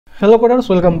Hello coders,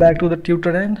 welcome back to the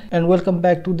tutorial and welcome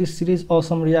back to this series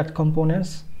awesome React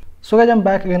components. So guys, I'm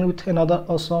back again with another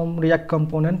awesome React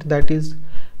component, that is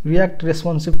React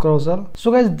responsive carousel.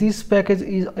 So guys, this package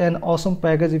is an awesome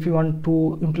package if you want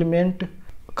to implement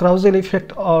carousel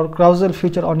effect or carousel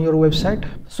feature on your website.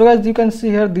 So guys, you can see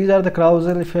here these are the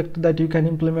carousel effect that you can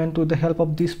implement with the help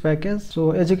of this package.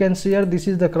 So as you can see here, this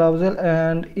is the carousel,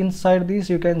 and inside this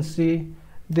you can see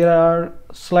there are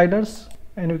sliders,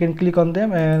 and you can click on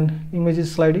them and image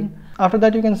is sliding. After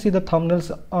that you can see the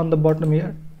thumbnails on the bottom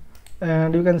here,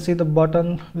 and you can see the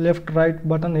button, left right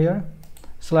button here,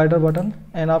 slider button,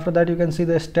 and after that you can see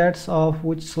the stats of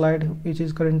which slide which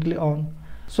is currently on.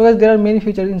 So guys, there are many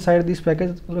features inside this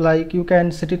package, like you can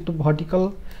set it to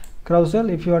vertical carousel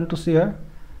if you want to see here.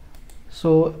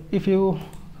 So if you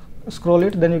scroll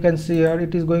it, then you can see here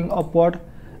it is going upward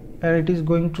and it is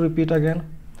going to repeat again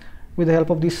with the help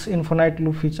of this infinite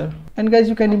loop feature. And guys,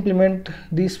 you can implement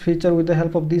this feature with the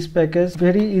help of this package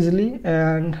very easily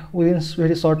and within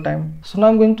very short time. So now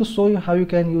I'm going to show you how you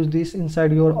can use this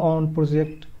inside your own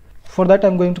project. For that,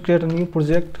 I'm going to create a new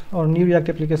project or new React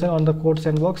application on the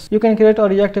Codesandbox. You can create a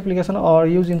React application or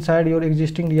use inside your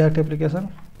existing React application.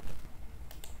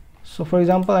 So for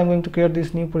example, I'm going to create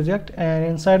this new project, and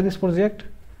inside this project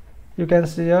you can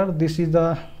see here this is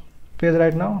the page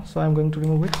right now, so I'm going to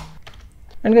remove it.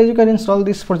 And guys, you can install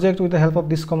this project with the help of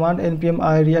this command npm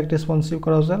I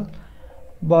react-responsive-carousel,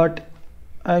 but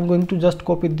I'm going to just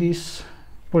copy this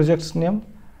project's name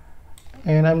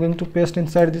and I'm going to paste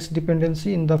inside this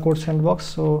dependency in the Codesandbox,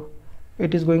 so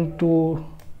it is going to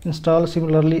install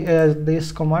similarly as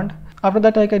this command. After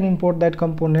that, I can import that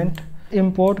component,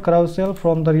 import carousel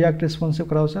from the React responsive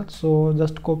carousel. So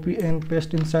just copy and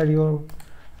paste inside your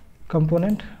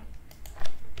component.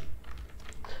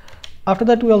 After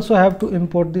that, we also have to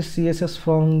import this CSS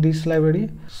from this library,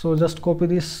 so just copy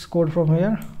this code from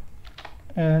here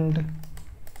and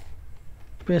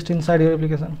paste inside your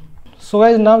application. So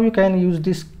guys, now you can use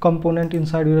this component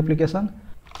inside your application,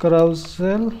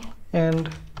 carousel, and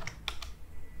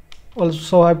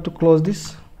also have to close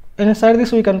this. And inside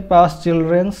this we can pass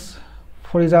children's,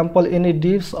 for example, any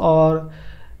divs or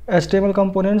HTML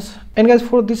components. And guys,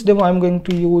 for this demo I'm going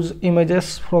to use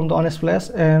images from the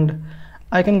Unsplash, and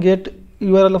I can get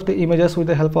URL of the images with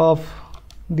the help of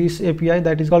this API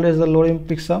that is called as the lorem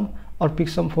pixum or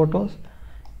pixum photos.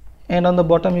 And on the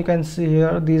bottom you can see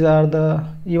here these are the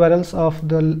URLs of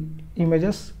the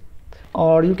images,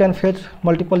 or you can fetch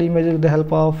multiple images with the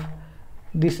help of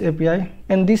this API,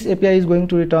 and this API is going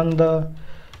to return the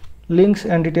links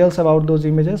and details about those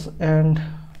images. And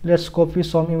let's copy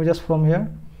some images from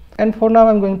here, and for now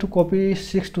I'm going to copy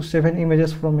 6 to 7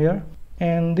 images from here,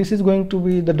 and this is going to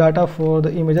be the data for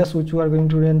the images which we are going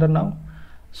to render now.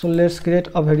 So let's create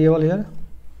a variable here,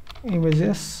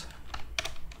 images,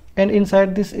 and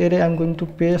inside this array I'm going to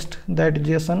paste that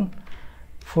JSON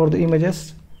for the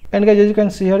images. And guys, as you can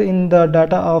see here in the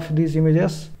data of these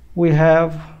images, we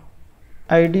have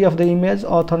ID of the image,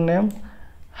 author name,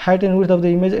 height and width of the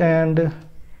image, and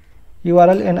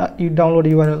URL and download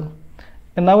URL.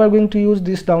 And now we're going to use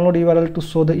this download URL to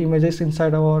show the images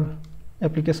inside our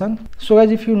application. So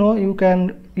guys, if you know, you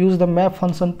can use the map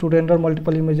function to render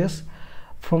multiple images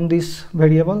from this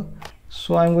variable.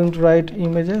 So I'm going to write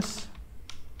images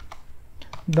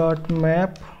dot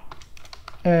map,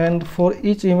 and for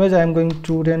each image I'm going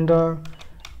to render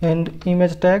an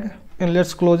image tag, and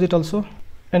let's close it also.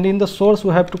 And in the source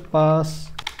we have to pass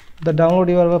the download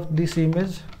URL of this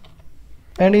image,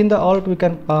 and in the alt we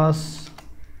can pass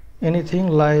anything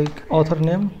like author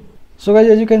name. So guys,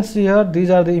 as you can see here, these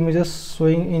are the images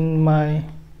showing in my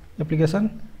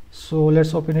application. So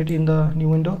let's open it in the new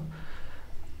window,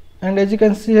 and as you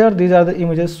can see here, these are the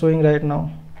images showing right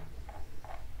now.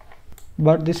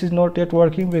 But this is not yet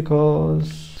working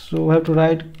because, so we have to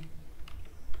write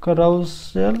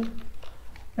carousel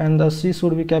and the C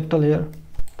should be capital here.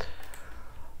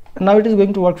 Now it is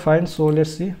going to work fine, so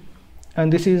let's see.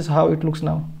 And this is how it looks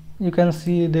now. You can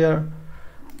see there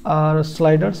are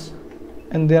sliders,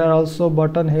 and there are also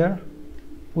button here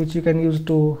which you can use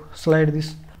to slide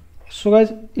this. So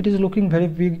guys, it is looking very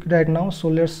big right now, so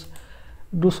let's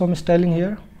do some styling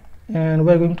here, and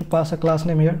we're going to pass a class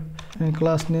name here, and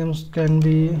class names can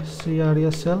be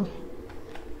CRSL.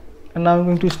 And now I'm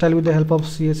going to style with the help of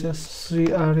CSS,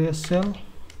 CRSL,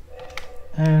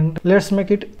 and let's make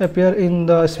it appear in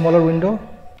the smaller window.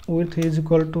 Width is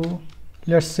equal to,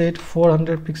 let's set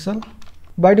 400 pixel.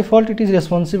 By default it is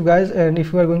responsive guys, and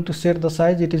if we are going to set the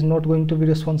size, it is not going to be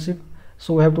responsive.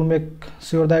 So we have to make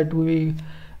sure that we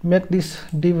make this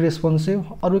div responsive,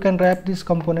 or we can wrap this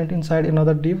component inside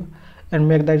another div and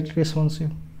make that responsive.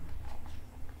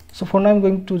 So for now I'm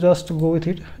going to just go with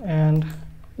it, and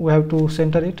we have to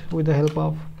center it with the help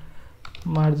of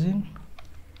margin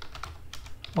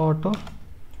auto,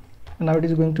 and now it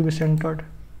is going to be centered.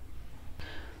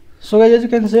 So guys, as you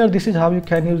can see, this is how you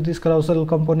can use this carousel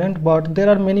component, but there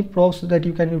are many props that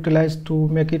you can utilize to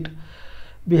make it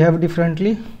behave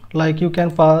differently. Like you can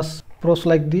pass props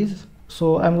like these.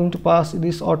 So I'm going to pass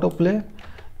this autoplay.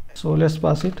 So let's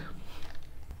pass it.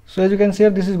 So as you can see,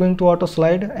 this is going to auto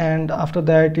slide, and after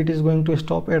that it is going to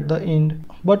stop at the end.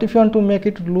 But if you want to make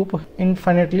it loop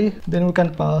infinitely, then we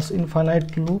can pass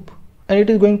infinite loop, and it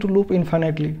is going to loop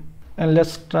infinitely. And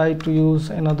let's try to use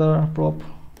another prop,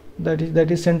 that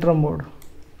is center mode.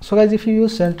 So guys, if you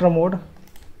use center mode,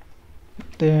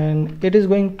 then it is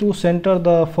going to center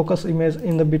the focus image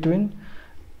in the between,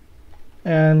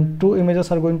 and two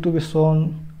images are going to be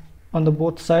shown on the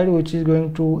both side, which is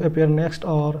going to appear next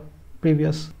or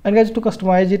previous. And guys, to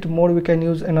customize it more, we can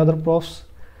use another props.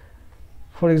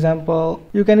 For example,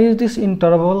 you can use this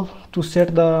interval to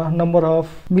set the number of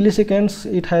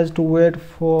milliseconds it has to wait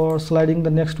for sliding the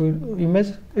next image.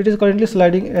 It is currently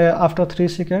sliding after 3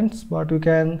 seconds, but we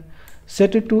can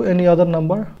set it to any other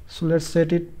number. So let's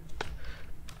set it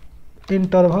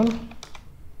interval,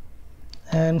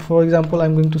 and for example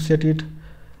I'm going to set it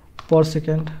per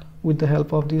second with the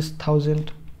help of this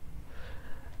 1000.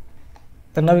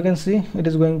 And now you can see it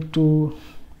is going to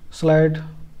slide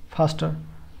faster.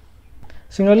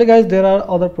 Similarly guys, there are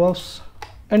other props,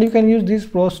 and you can use these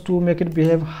props to make it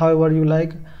behave however you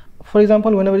like. For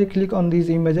example, whenever you click on these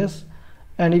images,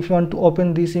 and if you want to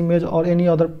open this image or any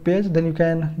other page, then you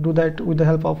can do that with the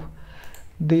help of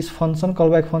this function,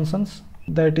 callback functions.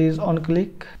 That is on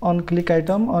click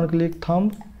item, on click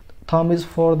thumb is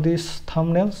for these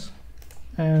thumbnails,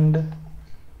 and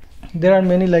there are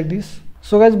many like this.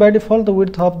 So guys, by default the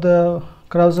width of the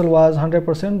carousel was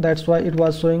 100%, that's why it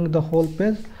was showing the whole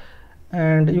page.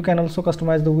 And you can also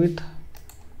customize the width.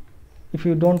 If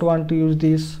you don't want to use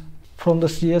this from the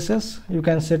CSS, you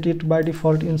can set it by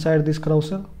default inside this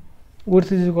carousel.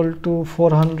 Width is equal to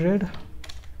 400,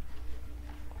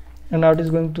 and now it is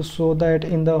going to show that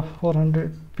in the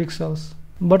 400 pixels.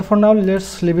 But for now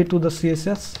let's leave it to the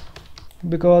CSS,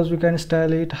 because we can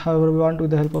style it however we want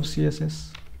with the help of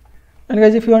CSS. And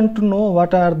guys, if you want to know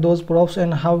what are those props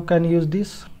and how can you use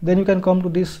this, then you can come to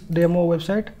this demo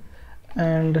website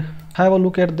and have a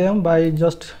look at them by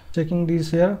just checking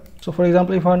this here. So for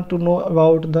example, if you want to know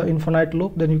about the infinite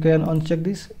loop, then you can uncheck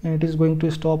this, and it is going to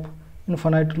stop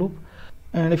infinite loop.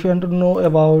 And if you want to know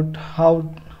about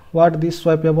what this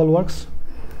swipeable works,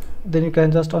 then you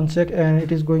can just uncheck, and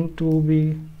it is going to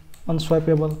be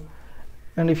unswipeable.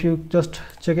 And if you just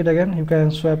check it again, you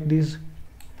can swipe these.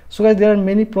 So guys, there are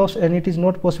many props, and it is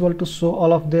not possible to show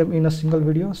all of them in a single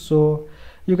video. So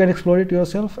you can explore it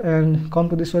yourself and come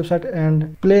to this website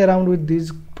and play around with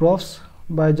these props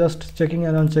by just checking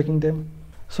and unchecking them.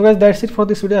 So guys, that's it for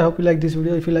this video. I hope you like this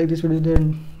video. If you like this video,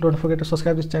 then don't forget to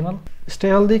subscribe this channel. Stay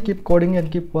healthy, keep coding,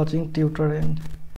 and keep watching Tutor End.